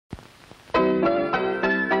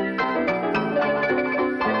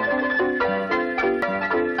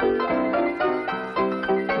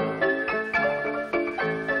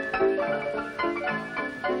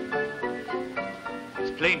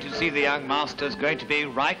see the young master's going to be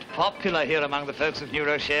right popular here among the folks of New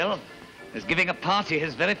Rochelle. He's giving a party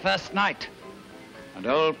his very first night. And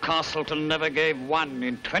old Castleton never gave one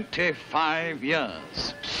in 25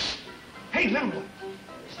 years. Hey, little one,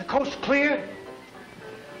 is the coast clear?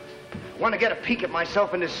 I want to get a peek at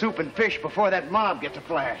myself in this soup and fish before that mob gets a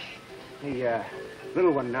flash. Hey,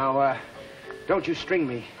 little one, now, don't you string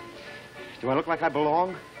me. Do I look like I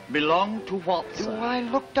belong? Belong to what, sir? Do I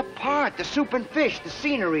look the part? The soup and fish, the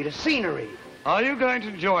scenery. Are you going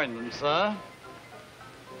to join them, sir?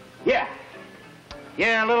 Yeah.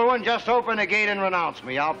 Yeah, little one, just open the gate and renounce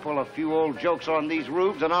me. I'll pull a few old jokes on these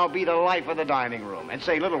roofs, and I'll be the life of the dining room. And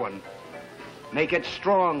say, little one, make it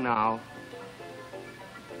strong now.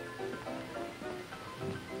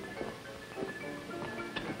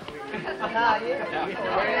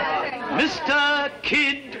 Mr.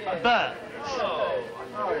 Kid Burns.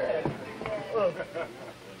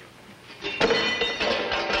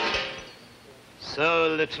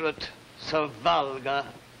 So literate, so vulgar.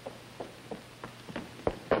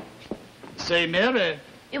 Say Mary.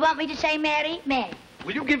 You want me to say Mary? Mary.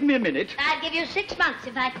 Will you give me a minute? I'd give you 6 months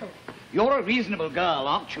if I could. You're a reasonable girl,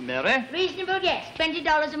 aren't you, Mary? Reasonable, yes.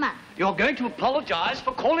 $20 a month. You're going to apologize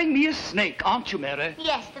for calling me a snake, aren't you, Mary?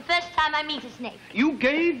 Yes, the first time I meet a snake. You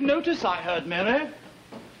gave notice, I heard, Mary.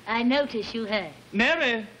 I notice you heard.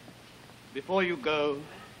 Mary, before you go,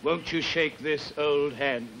 won't you shake this old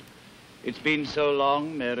hand? It's been so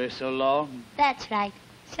long, Mary, so long. That's right.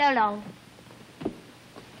 So long.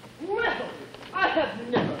 Well, I have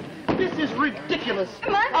never. This is ridiculous.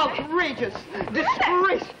 Mother. Outrageous.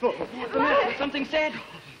 Disgraceful. Mother. Something said?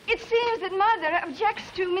 It seems that Mother objects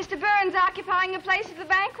to Mr. Burns occupying a place at the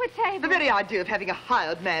banquet table. The very idea of having a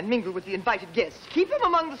hired man mingle with the invited guests. Keep him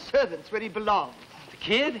among the servants where he belongs. The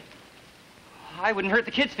kid? I wouldn't hurt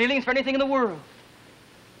the kid's feelings for anything in the world.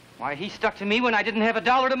 Why, he stuck to me when I didn't have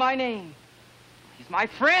 $1 to my name. He's my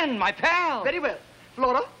friend, my pal. Very well.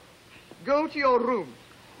 Flora, go to your room.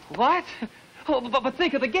 What? Oh, but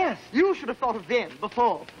think of the guests. You should have thought of them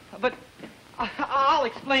before. But I'll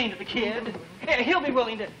explain to the kid. He'll be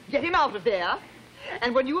willing to Get him out of there.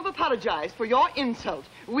 And when you have apologized for your insult,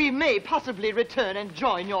 we may possibly return and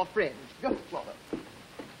join your friends. Go, Flora.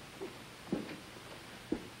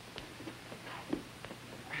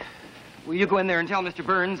 Will you go in there and tell Mr.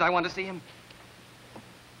 Burns I want to see him?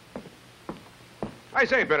 I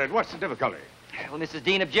say, Bennett, what's the difficulty? Well, Mrs.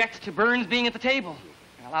 Dean objects to Burns being at the table.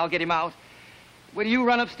 Well, I'll get him out. Will you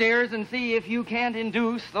run upstairs and see if you can't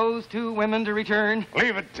induce those 2 women to return?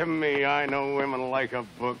 Leave it to me. I know women like a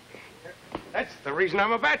book. That's the reason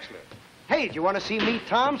I'm a bachelor. Hey, do you want to see me,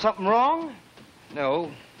 Tom? Something wrong?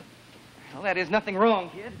 No. Well, that is nothing wrong,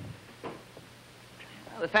 kid.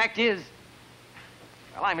 Well, the fact is,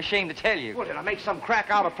 well, I'm ashamed to tell you. Well, did I make some crack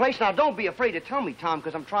out of place? Now, don't be afraid to tell me, Tom,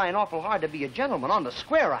 because I'm trying awful hard to be a gentleman. On the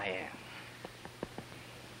square, I am.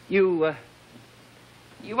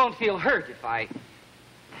 You won't feel hurt if I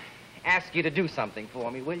ask you to do something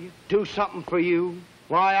for me, will you? Do something for you?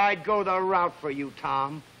 Why, I'd go the route for you,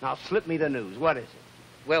 Tom. Now, slip me the news. What is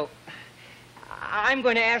it? Well, I'm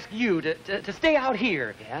going to ask you to stay out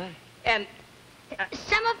here. Yeah? And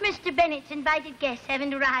Some of Mr. Bennett's invited guests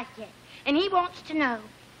haven't arrived yet, and he wants to know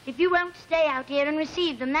if you won't stay out here and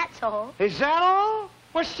receive them, that's all. Is that all?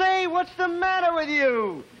 Well, say, what's the matter with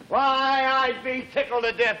you? Why, I'd be tickled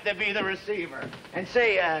to death to be the receiver. And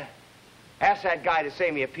say, ask that guy to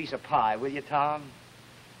save me a piece of pie, will you, Tom?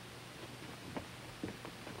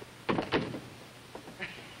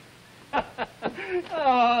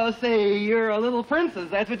 oh, say, you're a little princess.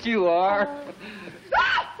 That's what you are.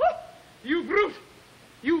 You brute!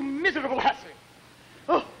 You miserable hussy!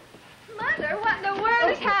 Oh. Mother, what in the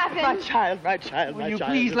world has happened? My child, my child, Will my you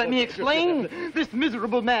child. please let me explain? This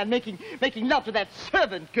miserable man making love to that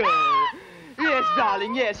servant girl. Yes,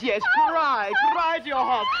 darling, yes. Cry to your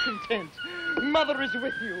heart's content. Mother is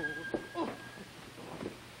with you. Oh,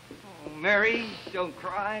 Mary, don't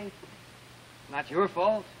cry. Not your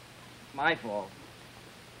fault. It's my fault.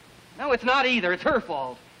 No, it's not either. It's her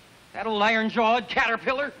fault. That old iron-jawed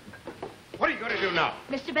caterpillar. What are you going to do now?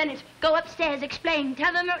 Mr. Bennett, go upstairs, explain.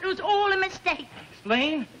 Tell them it was all a mistake.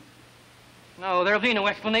 Explain? No, there'll be no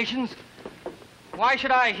explanations. Why should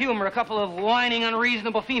I humor a couple of whining,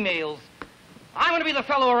 unreasonable females? I'm going to be the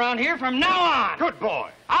fellow around here from now on. Good boy.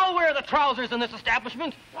 I'll wear the trousers in this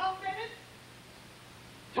establishment. Tom Bennett!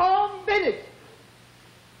 Tom Bennett!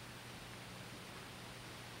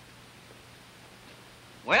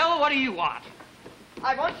 Well, what do you want?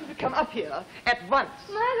 I want you to come up here at once.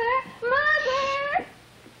 Mother!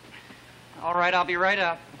 All right, I'll be right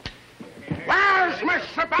up. Where's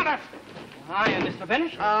Mr. Bennett? Hiya, Mr.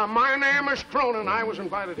 Bennett. My name is Cronin. I was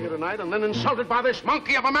invited here tonight and then insulted by this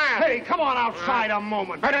monkey of a man. Hey, come on outside a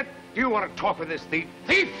moment. Bennett, do you want to talk with this thief?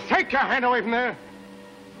 Thief, take your hand away from there.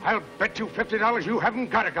 I'll bet you $50 you haven't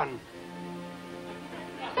got a gun.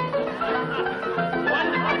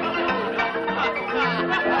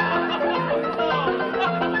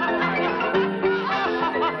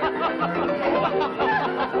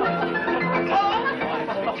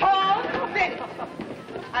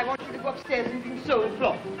 I want you to go upstairs and console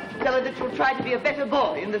Flo. Tell her that you'll try to be a better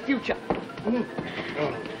boy in the future.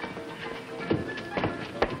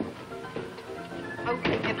 Oh, for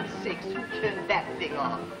heaven's sakes, who turned that thing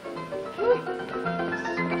on?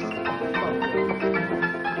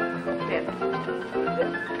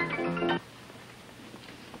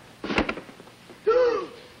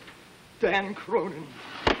 Dan Cronin.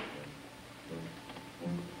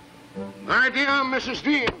 My dear Mrs.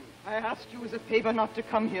 Dean. I asked you as a favor not to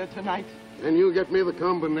come here tonight. Then you get me the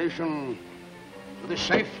combination for the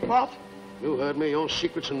safe? What? You heard me. Your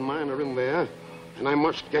secrets and mine are in there, and I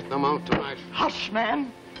must get them out tonight. Hush,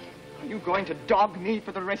 man. Are you going to dog me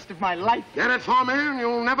for the rest of my life? Get it for me, and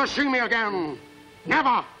you'll never see me again.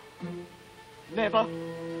 Never. Never.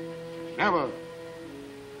 Never.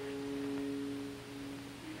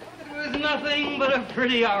 It was nothing but a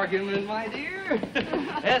pretty argument, my dear.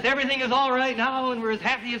 Yes, everything is all right now, and we're as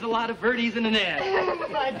happy as a lot of birdies in a nest.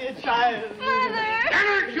 My dear child. Mother!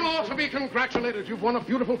 Bennett, you ought to be congratulated. You've won a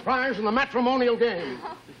beautiful prize in the matrimonial game.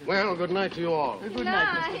 Well, good night to you all. Good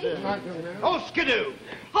night, Mr. Good Bennett. night, Oh, skidoo!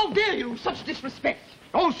 How dare you? Such disrespect.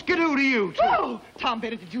 Oh, skidoo to you, too. Oh, Tom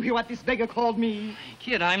Bennett, did you hear what this beggar called me?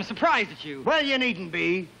 Kid, I'm surprised at you. Well, you needn't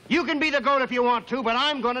be. You can be the goat if you want to, but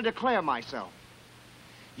I'm going to declare myself.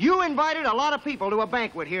 You invited a lot of people to a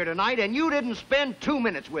banquet here tonight, and you didn't spend 2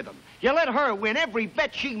 minutes with them. You let her win every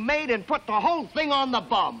bet she made and put the whole thing on the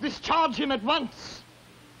bum. Discharge him at once.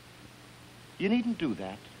 You needn't do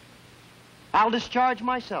that. I'll discharge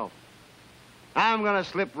myself. I'm going to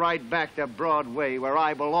slip right back to Broadway where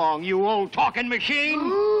I belong, you old talking machine.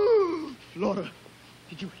 Ooh, Flora,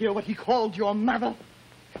 did you hear what he called your mother?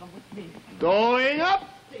 Come with me. Going up.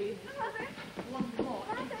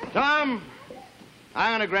 Tom,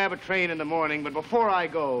 I'm going to grab a train in the morning, but before I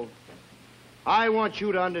go, I want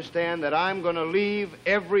you to understand that I'm going to leave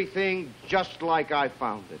everything just like I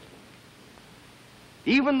found it.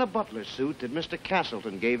 Even the butler suit that Mr.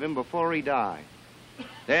 Castleton gave him before he died.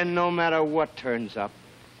 Then no matter what turns up,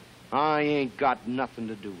 I ain't got nothing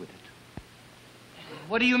to do with it.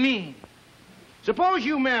 What do you mean? Suppose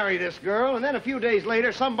you marry this girl, and then a few days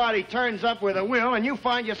later, somebody turns up with a will, and you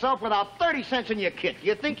find yourself without 30 cents in your kit.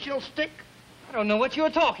 You think she'll stick? I don't know what you're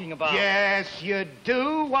talking about. Yes, you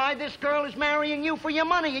do. Why, this girl is marrying you for your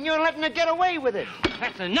money, and you're letting her get away with it.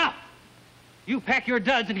 That's enough. You pack your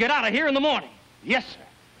duds and get out of here in the morning. Yes, sir.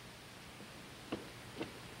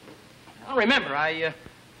 Now, remember, I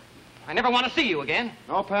never want to see you again.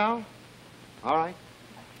 No, pal? All right.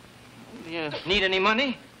 You need any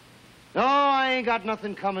money? No, I ain't got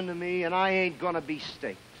nothing coming to me, and I ain't gonna be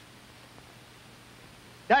staked.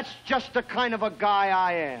 That's just the kind of a guy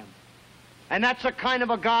I am. And that's the kind of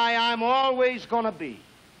a guy I'm always gonna be.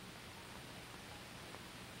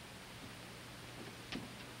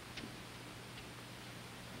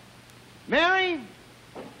 Mary,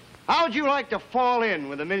 how'd you like to fall in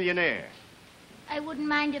with a millionaire? I wouldn't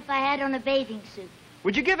mind if I had on a bathing suit.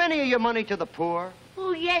 Would you give any of your money to the poor?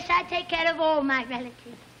 Oh, yes, I take care of all my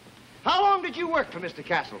relatives. How long did you work for Mr.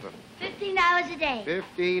 Castleton? 15 hours a day.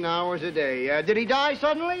 15 hours a day. Did he die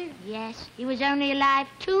suddenly? Yes, he was only alive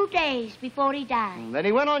 2 days before he died. Then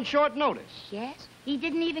he went on short notice. Yes, he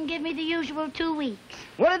didn't even give me the usual 2 weeks.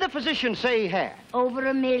 What did the physician say he had? Over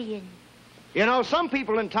 $1 million. You know, some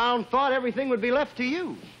people in town thought everything would be left to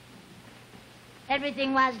you.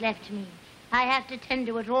 Everything was left to me. I have to tend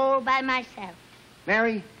to it all by myself.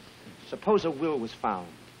 Mary, suppose a will was found.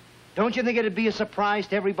 Don't you think it'd be a surprise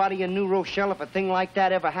to everybody in New Rochelle if a thing like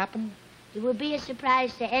that ever happened? It would be a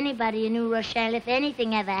surprise to anybody in New Rochelle if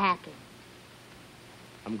anything ever happened.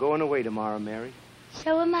 I'm going away tomorrow, Mary.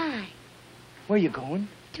 So am I. Where you going?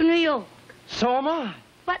 To New York. So am I.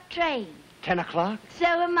 What train? 10 o'clock. So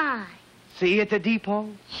am I. See you at the depot?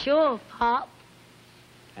 Sure, Pop.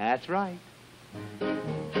 That's right.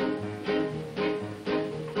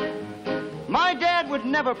 My dad would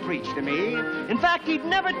never preach to me. In fact, he'd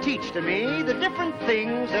never teach to me the different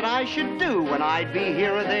things that I should do when I'd be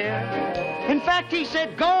here or there. In fact, he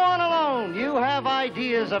said, go on alone. You have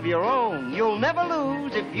ideas of your own. You'll never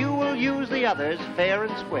lose if you will use the others fair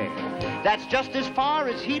and square. That's just as far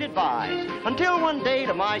as he'd advise. Until one day,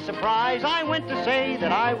 to my surprise, I went to say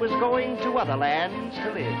that I was going to other lands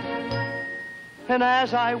to live. And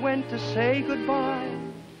as I went to say goodbye,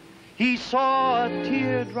 he saw a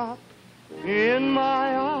teardrop in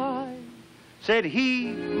my eye. Said he,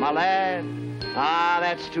 my lad,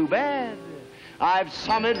 that's too bad. I've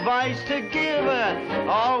some advice to give her.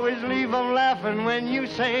 Always leave 'em laughing when you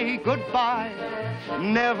say goodbye.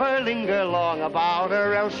 Never linger long about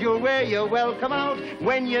her, else you'll wear your welcome out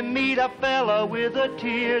when you meet a fella with a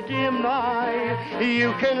tear-dimmed eye.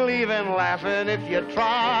 You can leave him laughing if you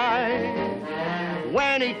try.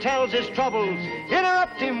 When he tells his troubles,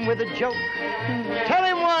 interrupt him with a joke. Tell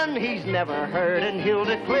him one he's never heard, and he'll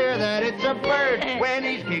declare that it's a bird. When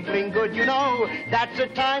he's giggling good, you know, that's the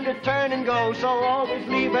time to turn and go. So always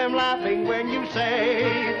leave him laughing when you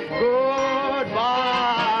say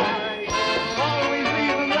goodbye. Always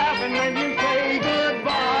leave him laughing when you say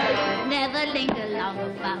goodbye. Never linger long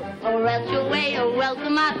about, or else you'll wear your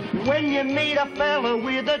welcome out. When you meet a fella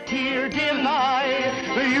with a tear-dimmed eye,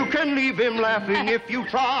 you can leave him laughing if you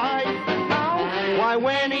try. Why,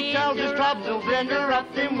 when he tells his troubles,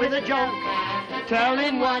 interrupt him with a joke. Tell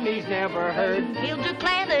him one he's never heard. He'll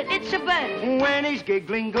declare that it's a bird. When he's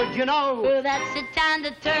giggling good, you know, That's the time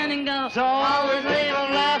to turn and go. so always leave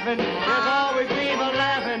him laughing. Just always leave him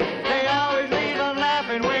laughing. They always leave him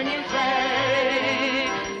laughing when you say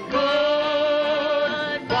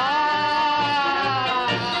goodbye.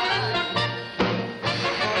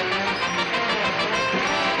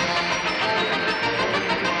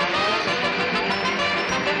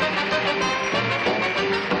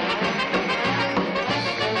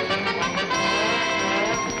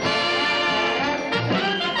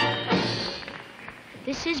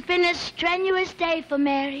 This has been a strenuous day for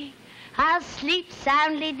Mary. I'll sleep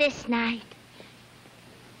soundly this night.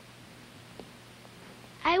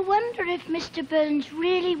 I wonder if Mr. Burns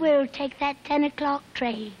really will take that 10 o'clock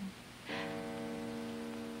train.